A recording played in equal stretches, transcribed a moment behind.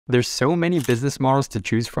There's so many business models to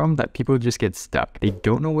choose from that people just get stuck. They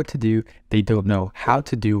don't know what to do. They don't know how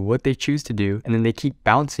to do what they choose to do, and then they keep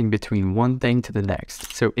bouncing between one thing to the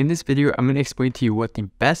next. So in this video, I'm going to explain to you what the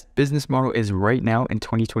best business model is right now in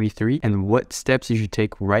 2023 and what steps you should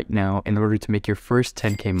take right now in order to make your first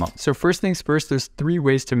 10K month. So first things first, there's 3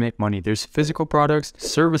 ways to make money. There's physical products,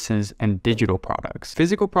 services, and digital products.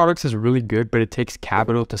 Physical products is really good, but it takes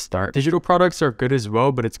capital to start. Digital products are good as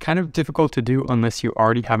well, but it's kind of difficult to do unless you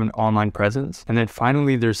already have an online presence. And then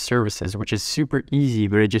finally, there's services, which is super easy,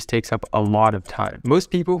 but it just takes up a lot of time.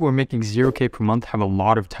 Most people who are making 0K per month have a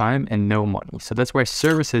lot of time and no money. So that's why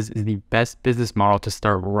services is the best business model to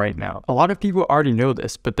start right now. A lot of people already know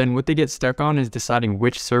this, but then what they get stuck on is deciding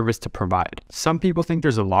which service to provide. Some people think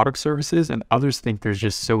there's a lot of services and others think there's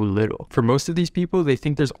just so little. For most of these people, they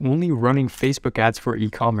think there's only running Facebook ads for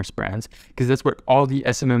e-commerce brands because that's what all the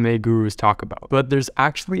SMMA gurus talk about. But there's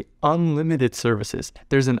actually unlimited services.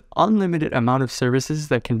 There's an unlimited amount of services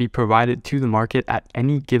that can be provided to the market at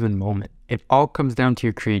any given moment. It all comes down to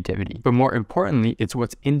your creativity. But more importantly, it's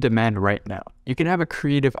what's in demand right now. You can have a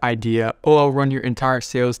creative idea, oh, I'll run your entire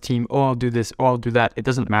sales team, oh, I'll do this, oh, I'll do that. It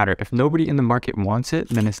doesn't matter. If nobody in the market wants it,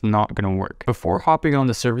 then it's not gonna work. Before hopping on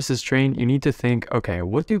the services train, you need to think, okay,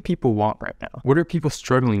 what do people want right now? What are people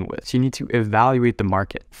struggling with? So you need to evaluate the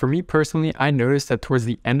market. For me personally, I noticed that towards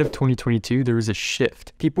the end of 2022, there was a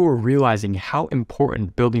shift. People were realizing how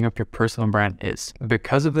important building up your personal brand is.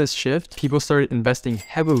 Because of this shift, people started investing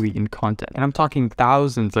heavily in content. And I'm talking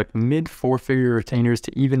thousands, like mid 4-figure retainers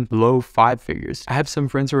to even low 5 figures. I have some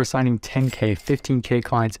friends who are signing 10K, 15K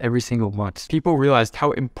clients every single month. People realized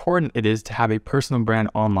how important it is to have a personal brand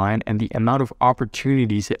online and the amount of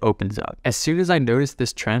opportunities it opens up. As soon as I noticed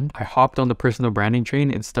this trend, I hopped on the personal branding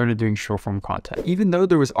train and started doing short form content. Even though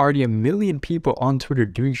there was already 1 million people on Twitter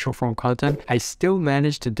doing short form content, I still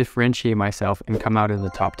managed to differentiate myself and come out in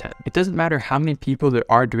the top 10. It doesn't matter how many people there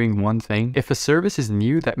are doing one thing. If a service is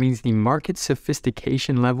new, that means the market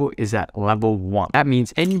sophistication level is at level 1. That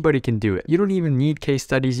means anybody can do it. You don't even need case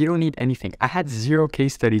studies. You don't need anything. I had 0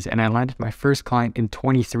 case studies and I landed my first client in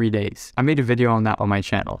 23 days. I made a video on that on my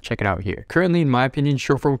channel. Check it out here. Currently, in my opinion,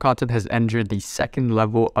 short form content has entered the 2nd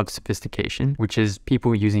level of sophistication, which is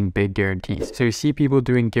people using big guarantees. So you see people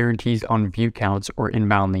doing guarantees on view counts or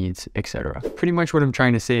inbound leads, etc. Pretty much what I'm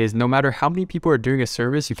trying to say is no matter how many people are doing a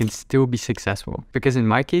service, you can still be successful. Because in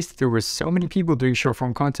my case, there were so many people doing short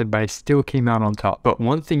form content, but I still came out on top. But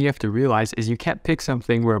one thing you have to realize is you can't pick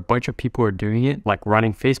something where a bunch of people are doing it, like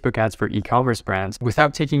running Facebook ads for e-commerce brands,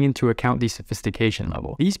 without taking into account the sophistication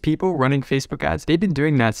level. These people running Facebook ads, they've been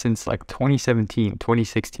doing that since like 2017,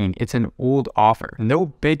 2016. It's an old offer. No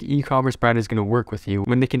big e-commerce brand is going to work with you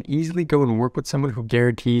when they can easily go and work with someone who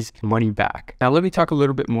guarantees money back. Now, let me talk a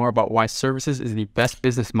little bit more about why services is the best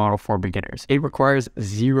business model for beginners. It requires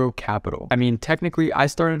 0 capital. I mean, technically, I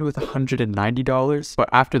started with $190, but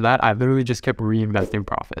after that, I literally just kept reinvesting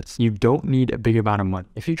profits. You don't need a big amount of money.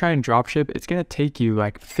 If you try and dropship, it's going to take you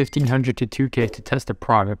like 1,500 to 2K to test a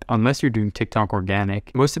product unless you're doing TikTok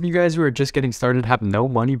organic. Most of you guys who are just getting started have no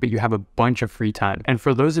money, but you have a bunch of free time. And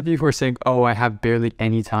for those of you who are saying, oh, I have barely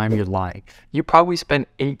any time, you're lying. You probably spend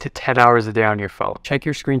 8 to 10 hours a day on your phone. Check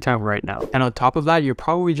your screen time right now. And on top of that, you're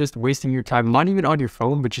probably just wasting your time, not even on your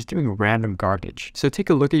phone, but just doing random garbage. So take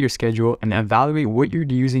a look at your schedule and evaluate what you're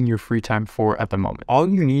using your free time for at the moment. All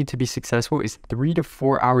you need to be successful is 3 to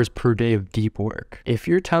 4 hours per day of deep work. If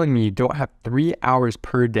you're telling me you don't have 3 hours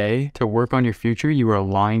per day to work on your future, you are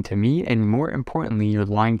lying to me, and more importantly, you're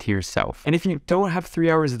lying to yourself. And if you don't have 3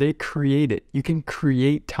 hours a day, create it. You can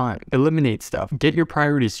create time. Eliminate stuff. Get your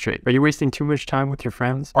priorities straight. Are you wasting too much time with your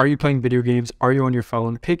friends? Are you playing video games? Are you on your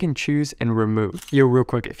phone? Pick and choose and remove. Yo, real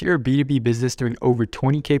quick, if you're a B2B business doing over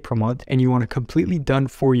 20K per month and you want a completely done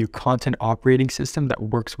for you content operating system that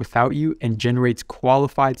works without you and generates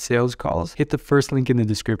qualified sales calls, hit the first link in the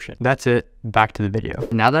description. That's it. Back to the video.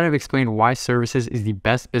 Now that I've explained why services is the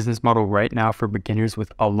best business model right now for beginners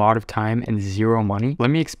with a lot of time and 0 money, let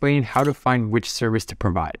me explain how to find which service to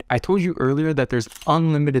provide. I told you earlier that there's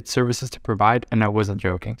unlimited services to provide, and I wasn't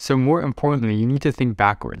joking. So more importantly, you need to think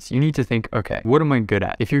backwards. You need to think, okay, what am I good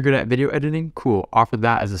at? If you're good at video editing, cool, offer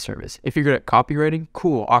that as a service. If you're good at copywriting,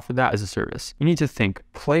 cool, offer that as a service. You need to think,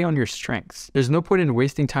 play on your strengths. There's no point in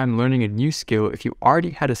wasting time learning a new skill if you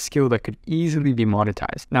already had a skill that could easily be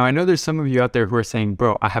monetized. Now, I know there's some of you out there who are saying,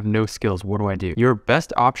 bro, I have no skills, what do I do? Your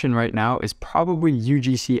best option right now is probably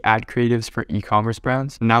UGC ad creatives for e-commerce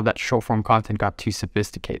brands. Now that short form content got too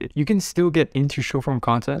sophisticated, you can still get into short form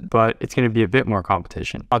content, but it's going to be a bit more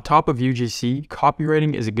competition. On top of UGC,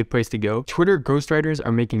 copywriting is a good place to go. Twitter ghostwriters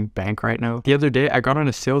are making bank right now. The other day, I got on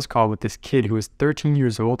a sales call with this kid who was 13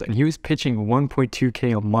 years old, and he was pitching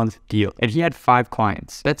 1.2K a month deal, and he had 5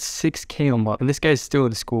 clients. That's 6K a month, and this guy is still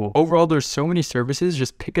in school. Overall, there's so many services.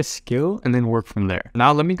 Just pick a skill and then work from there.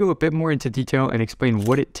 Now, let me go a bit more into detail and explain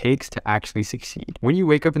what it takes to actually succeed. When you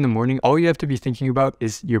wake up in the morning, all you have to be thinking about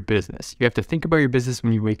is your business. You have to think about your business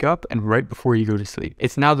when you wake up and right before you go to sleep.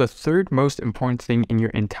 It's now the third most important thing in your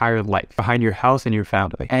entire life, behind your health and your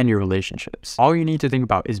family and your relationships. All you need to think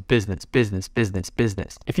about is business, business, business,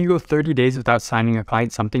 business. If you go 30 days without signing a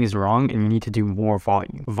client, something is wrong and you need to do more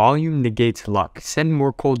volume. Volume negates luck. Send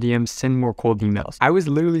more cold DMs, send more cold emails. I was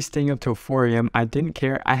literally staying up till 4 a.m. I didn't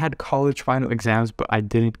care. I had college final exams, but I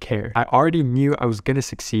didn't care. I already knew I was gonna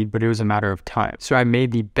succeed, but it was a matter of time. So I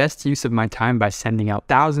made the best use of my time by sending out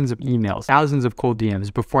thousands of emails, thousands of cold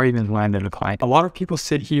DMs before I even landed a client. A lot of people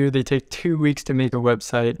sit here, they take 2 weeks to make a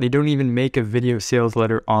website. They don't even make a video sales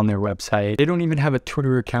letter on their website. They don't even have a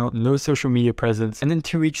Twitter account, no social media presence. And then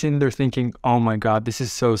 2 weeks in, they're thinking, oh my God, this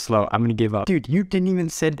is so slow. I'm gonna give up. Dude, you didn't even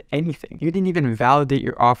send anything. You didn't even validate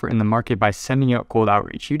your offer in the market by sending out cold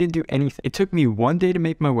outreach. You didn't do anything. It took me 1 day to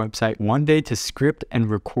make my website, 1 day to script and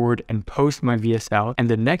record and post my VSL, and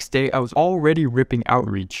the next day I was already ripping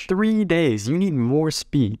outreach. 3 days. You need more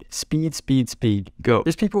speed. Speed, speed, speed. Go.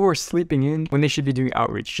 There's people who are sleeping in when they should be doing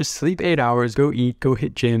outreach. Just sleep 8 hours, go eat, go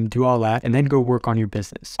hit gym, do all that, and then go work on your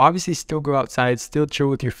business. Obviously, still go outside, still chill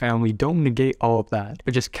with your family. Don't negate all of that,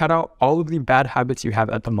 but just cut out all of the bad habits you have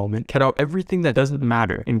at the moment. Cut out everything that doesn't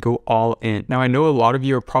matter and go all in. Now, I know a lot of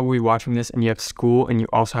you are probably watching this and you have school and you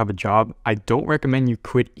also have a job. I don't recommend you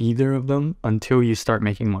quit either of them until you start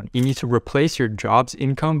making money. You need to replace your job's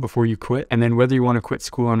income before you quit, and then whether you want to quit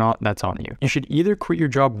school or not, that's on you. You should either quit your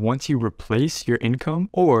job once you replace your income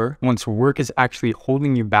or once work is actually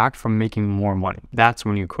holding you back from making more money. That's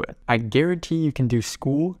when you quit. I guarantee you can do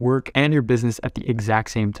school, work, and your business at the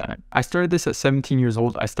exact same time. I started this at 17 years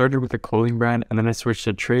old. I started with a clothing brand and then I switched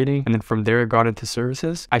to trading, and then from there I got into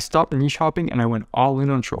services. I stopped niche hopping and I went all in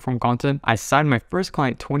on short form content. I signed my first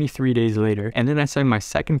client 23 days later, and then I signed my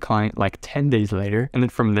second client like 10 days later, and then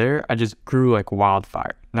from there I just grew like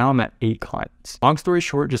wildfire. Now I'm at 8 clients. Long story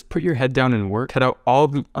short, just put your head down and work, cut out all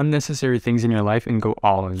the unnecessary things in your life and go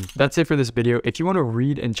all in. That's it for this video. If you want to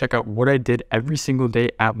read and check out what I did every single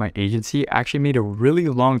day at my agency, I actually made a really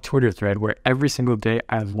long Twitter thread where every single day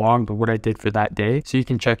I logged what I did for that day, so you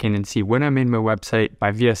can check in and see when I made my website,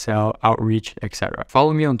 my VSL, outreach, etc.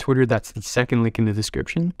 Follow me on Twitter. That's the second link in the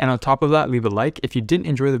description. And on top of that, leave a like. If you didn't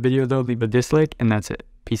enjoy the video though, leave a dislike, and that's it.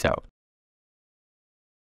 Peace out.